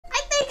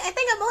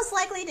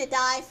likely to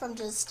die from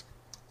just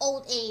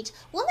old age.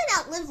 Women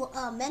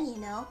outlive men, you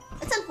know.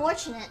 It's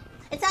unfortunate.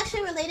 It's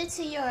actually related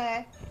to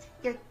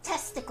your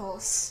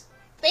testicles.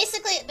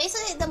 Basically,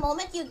 the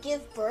moment you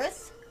give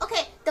birth,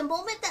 okay, the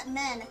moment that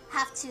men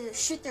have to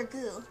shoot their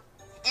goo,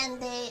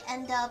 and they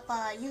end up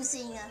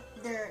using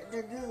their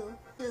goo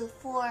to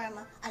form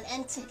an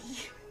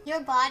entity,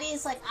 your body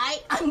is like,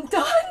 I'm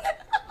done.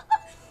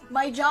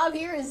 My job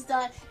here is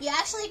done. You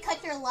actually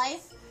cut your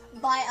life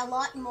by a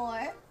lot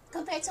more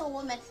compared to a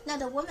woman. Now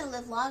the women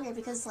live longer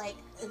because like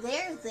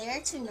they're there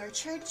to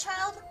nurture the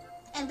child,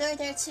 and they're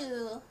there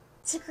to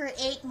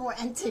create more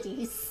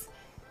entities.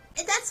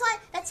 And that's why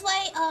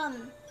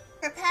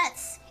for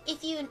pets,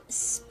 if you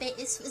it's a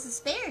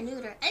spay or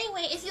neuter.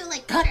 Anyway, if you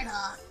like cut it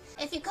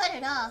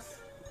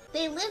off,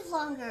 they live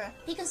longer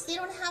because they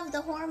don't have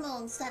the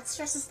hormones that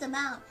stresses them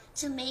out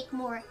to make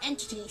more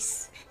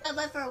entities.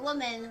 But for a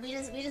woman, we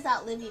just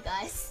outlive you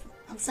guys.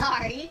 I'm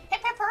sorry.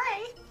 Hip hip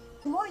hooray!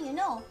 The more you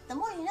know, the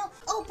more you know.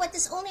 Oh, but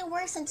this only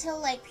works until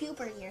like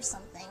puberty or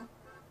something.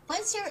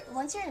 Once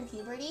you're in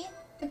puberty,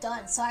 you're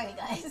done. Sorry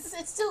guys,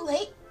 it's too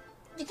late.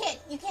 You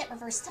can't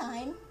reverse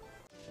time.